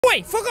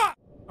Oi, fuck off!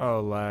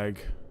 Oh, lag.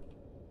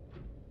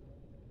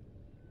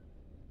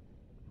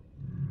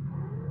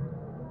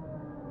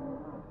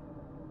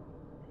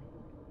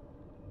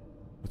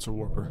 That's a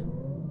warper.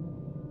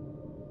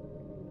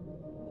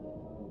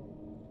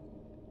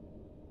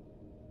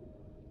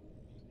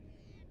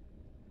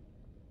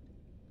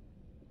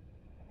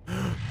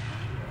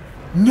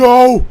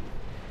 No!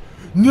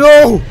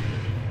 No!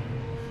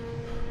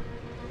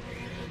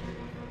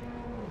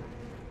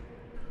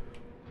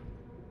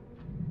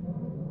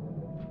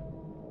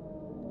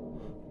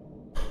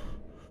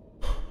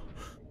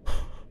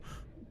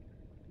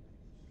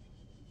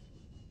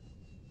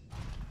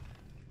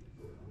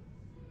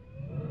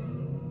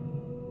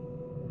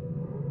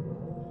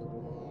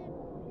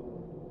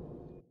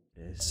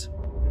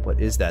 What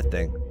is that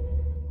thing?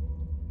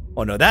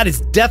 Oh no, that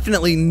is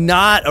definitely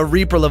not a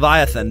Reaper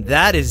Leviathan.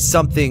 That is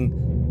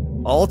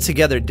something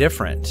altogether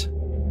different.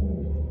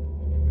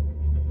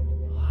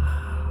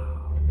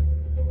 Wow.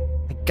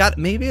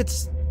 Maybe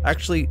it's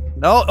actually,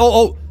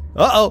 no,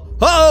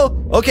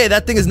 okay,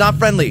 that thing is not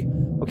friendly.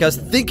 Okay, I was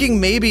thinking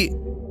maybe,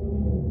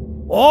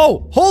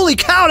 oh, holy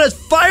cow, it has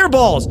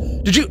fireballs.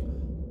 Did you,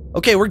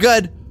 okay, we're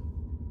good.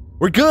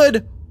 We're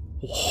good.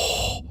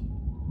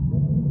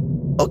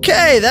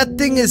 Okay, that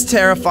thing is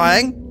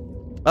terrifying.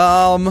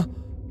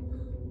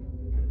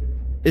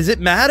 Is it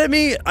mad at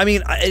me? I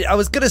mean, I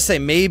was gonna say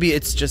maybe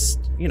it's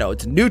just, you know,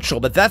 it's neutral,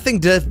 but that thing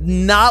does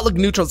not look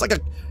neutral. It's like a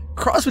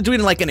cross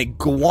between like an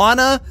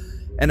iguana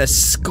and a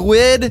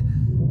squid,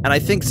 and I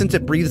think since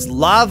it breathes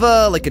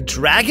lava, like a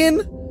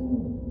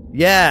dragon?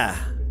 Yeah.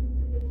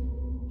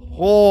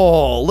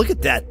 Oh, look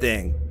at that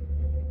thing.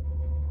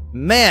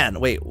 Man,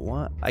 wait,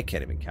 what? I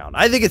can't even count.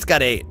 I think it's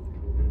got 8.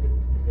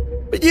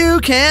 But you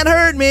can't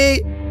hurt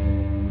me!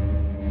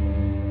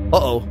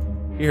 Uh-oh,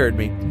 he heard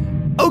me.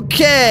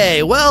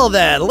 Okay, well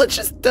then, let's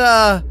just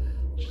go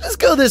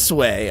this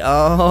way.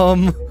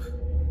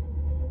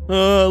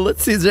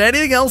 Let's see, is there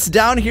anything else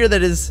down here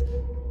that is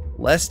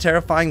less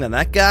terrifying than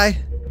that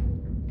guy?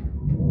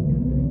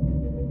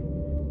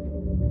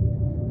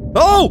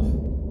 Oh!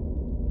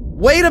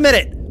 Wait a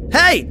minute!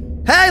 Hey!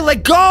 Hey,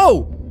 let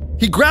go!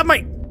 He grabbed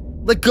my...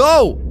 Let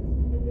go!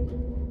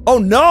 Oh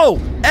no!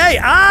 Hey,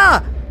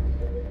 ah!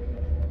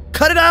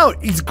 Cut it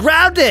out! He's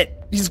grabbed it!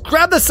 He's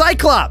grabbed the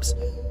Cyclops!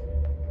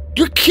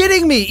 You're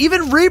kidding me!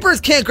 Even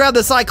Reapers can't grab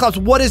the Cyclops!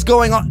 What is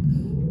going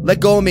on? Let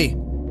go of me.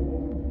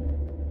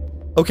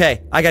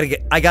 Okay, I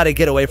gotta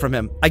get away from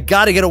him. I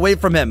gotta get away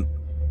from him.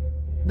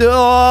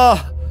 I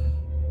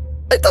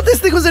thought this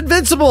thing was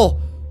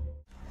invincible!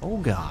 Oh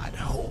god,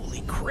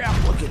 holy crap,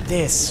 look at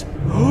this.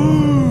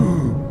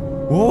 Oh!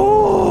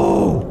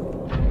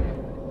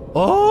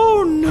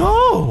 Oh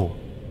no!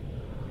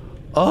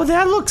 Oh,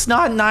 that looks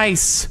not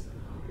nice.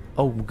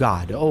 Oh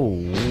god,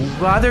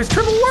 there's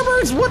triple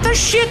warbirds! What the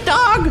shit,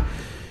 dog?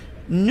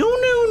 No,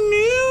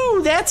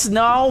 that's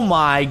no,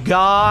 my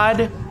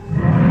god.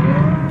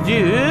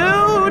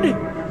 Dude!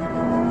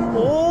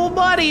 Oh,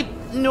 buddy,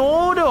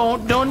 no,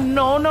 don't,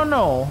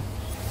 no.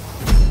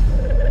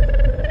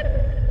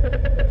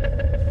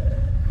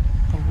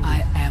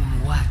 I am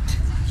what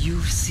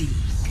you seek.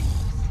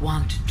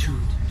 Want to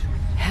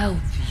help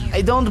you.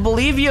 I don't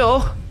believe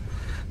you.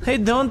 I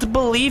don't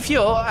believe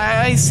you.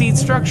 I see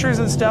structures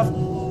and stuff.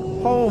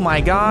 Oh my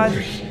god.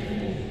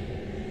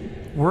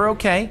 We're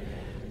okay.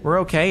 We're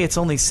okay. It's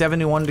only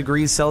 71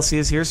 degrees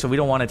Celsius here, so we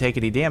don't want to take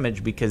any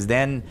damage because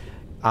then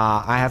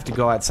I have to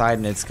go outside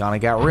and it's gonna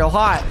get real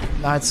hot.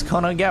 It's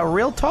gonna get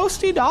real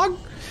toasty, dog.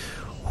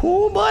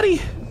 Oh, buddy.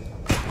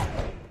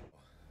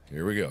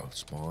 Here we go.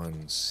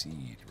 Spawn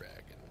Sea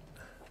Dragon.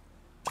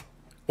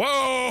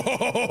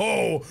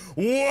 Whoa!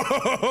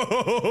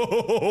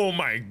 Whoa!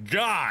 My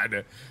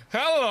god!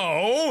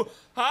 Hello!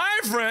 Hi,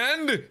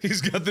 friend! He's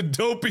got the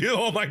dopey,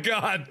 oh my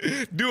god!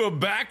 Do a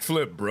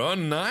backflip, bro.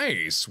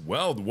 Nice.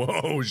 Well,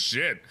 whoa,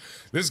 shit.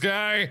 This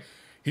guy,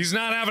 he's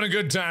not having a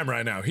good time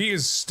right now. He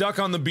is stuck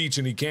on the beach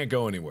and he can't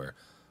go anywhere.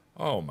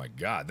 Oh my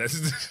god,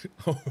 that's...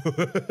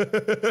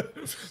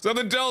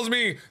 Something tells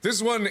me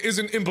this one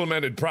isn't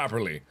implemented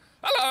properly.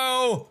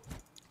 Hello!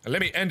 Let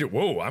me end your-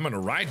 whoa, I'm gonna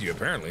ride you,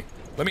 apparently.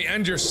 Let me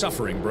end your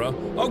suffering, bro.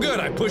 Oh good,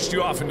 I pushed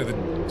you off into the...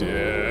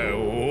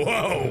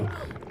 whoa!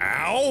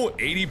 Ow!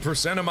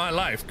 80% of my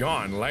life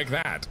gone like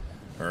that.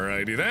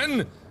 Alrighty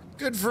then.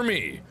 Good for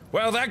me.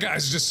 Well, that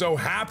guy's just so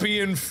happy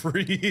and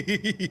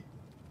free.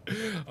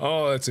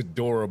 Oh, that's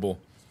adorable.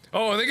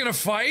 Oh, are they gonna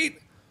fight?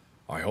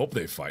 I hope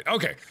they fight.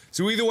 Okay,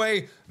 so either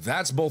way,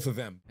 that's both of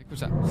them.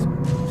 What's that?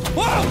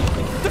 Whoa!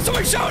 There's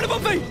something shouting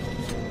above me!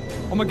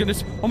 Oh my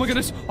goodness,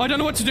 I don't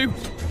know what to do.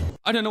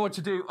 I don't know what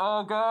to do.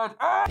 Oh god.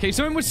 Ah! Okay,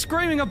 someone was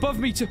screaming above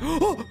me too.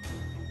 Oh!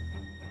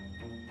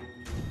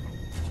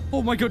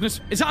 Oh my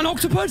goodness, is that an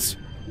octopus?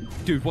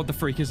 Dude, what the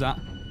freak is that?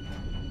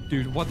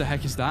 Dude, what the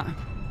heck is that?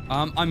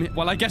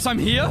 Well, I guess I'm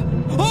here.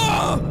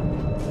 Oh!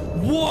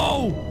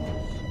 Whoa!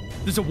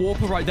 There's a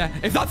warper right there.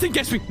 If that thing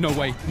gets me, no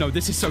way. No,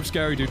 this is so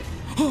scary, dude.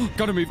 Oh,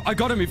 gotta move. I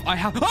gotta move. I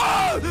have.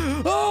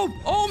 Oh!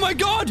 Oh my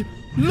god!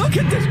 Look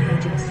at this.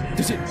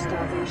 Does it?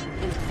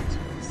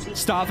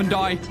 Starve and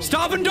die.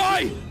 Starve and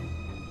die!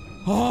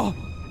 Oh.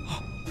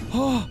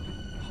 Oh.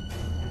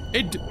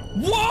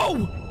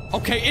 Whoa!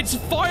 Okay, it's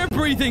fire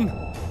breathing.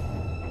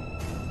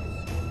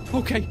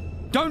 Okay,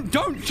 don't,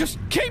 just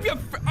keep your,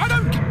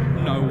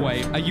 no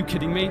way, are you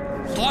kidding me?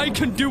 I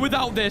can do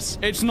without this.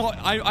 It's not,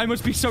 I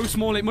must be so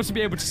small, it mustn't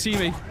be able to see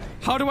me.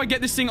 How do I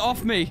get this thing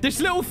off me? This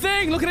little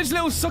thing, look at this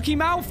little sucky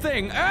mouth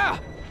thing. Ah!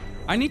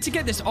 I need to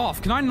get this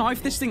off. Can I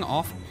knife this thing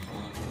off?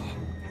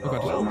 Oh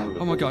god,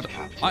 oh my god.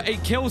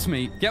 It kills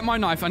me. Get my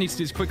knife, I need to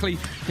do this quickly.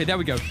 Okay, there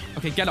we go.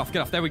 Okay, get off,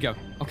 there we go.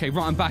 Okay,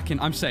 right, I'm back in,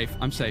 I'm safe.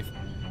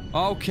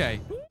 Okay.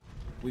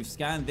 We've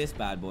scanned this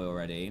bad boy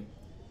already.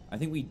 I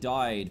think we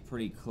died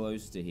pretty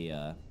close to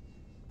here.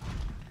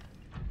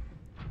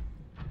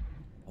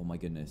 Oh my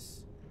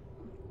goodness.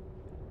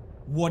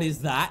 What is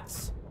that?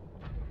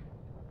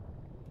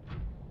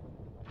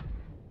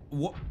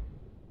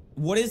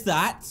 What is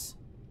that?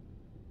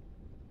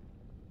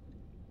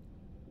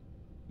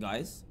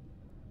 Guys?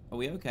 Are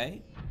we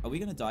okay? Are we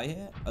gonna die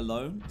here?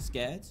 Alone?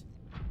 Scared?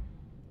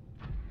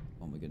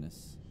 Oh my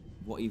goodness.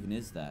 What even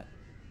is that?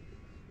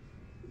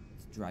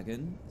 It's a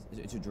dragon?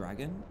 It's a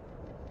dragon?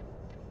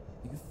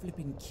 Are you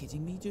flipping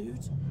kidding me,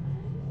 dude?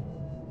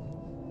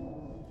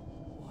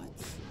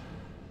 What?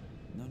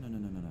 No.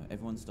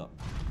 Everyone stop.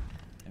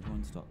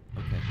 Everyone stop.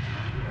 Okay.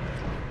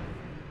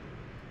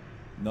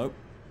 Nope.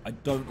 I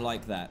don't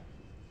like that.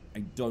 I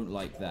don't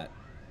like that.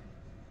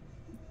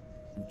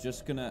 I'm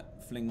just gonna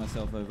fling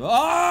myself over.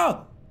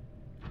 Ah!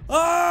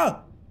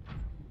 Ah!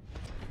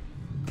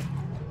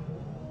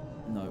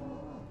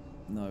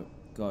 No.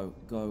 Go.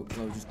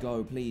 Just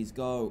go, please,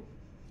 go.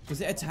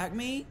 Does it attack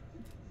me?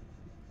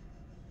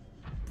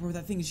 Bro,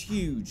 that thing is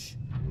huge.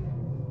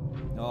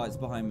 Oh, it's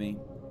behind me.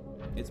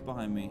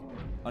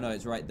 Oh no,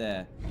 it's right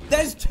there.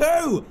 There's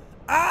two!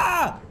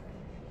 Ah!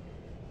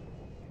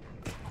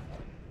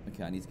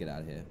 Okay, I need to get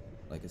out of here.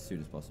 Like, as soon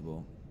as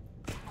possible.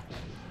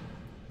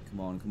 Come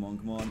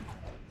on.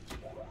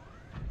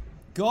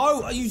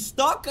 Go! Are you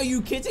stuck? Are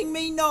you kidding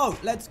me? No!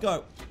 Let's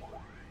go.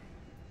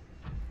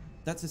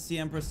 That's a sea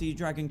emperor, sea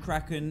dragon,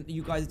 kraken.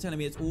 You guys are telling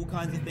me it's all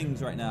kinds of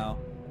things right now.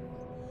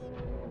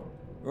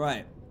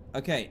 Right.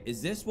 Okay,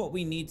 is this what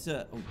we need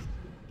to... Oh,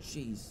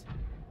 jeez.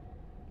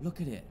 Look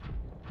at it.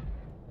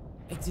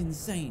 It's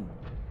insane.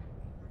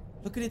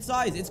 Look at its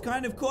size. It's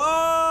kind of cool.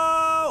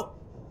 I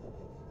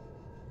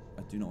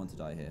do not want to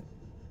die here.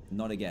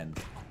 Not again.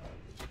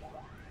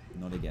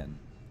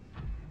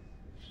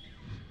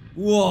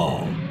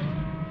 Whoa.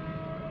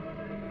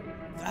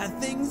 That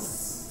thing's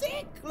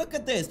sick. Look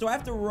at this. Do I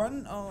have to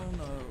run? Oh,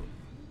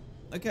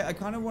 no. Okay, I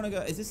kind of want to go...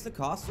 Is this the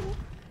castle?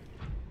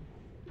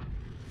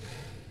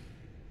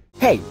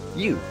 Hey,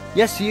 you.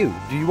 Yes, you.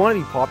 Do you want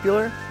to be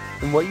popular?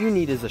 And what you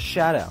need is a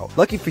shout out.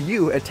 Lucky for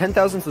you, at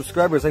 10,000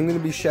 subscribers, I'm going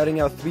to be shouting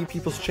out 3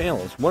 people's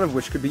channels, one of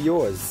which could be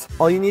yours.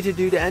 All you need to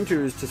do to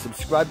enter is to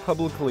subscribe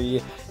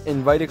publicly,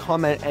 and write a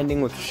comment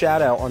ending with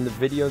shout out on the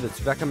video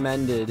that's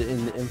recommended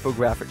in the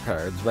infographic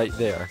cards right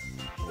there.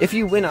 If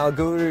you win, I'll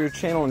go to your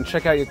channel and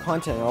check out your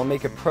content, and I'll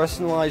make a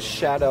personalized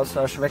shout out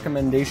 /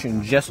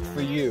 recommendation just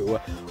for you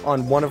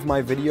on one of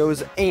my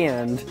videos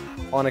and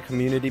on a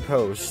community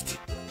post.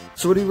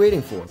 So what are you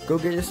waiting for? Go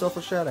get yourself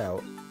a shout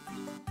out.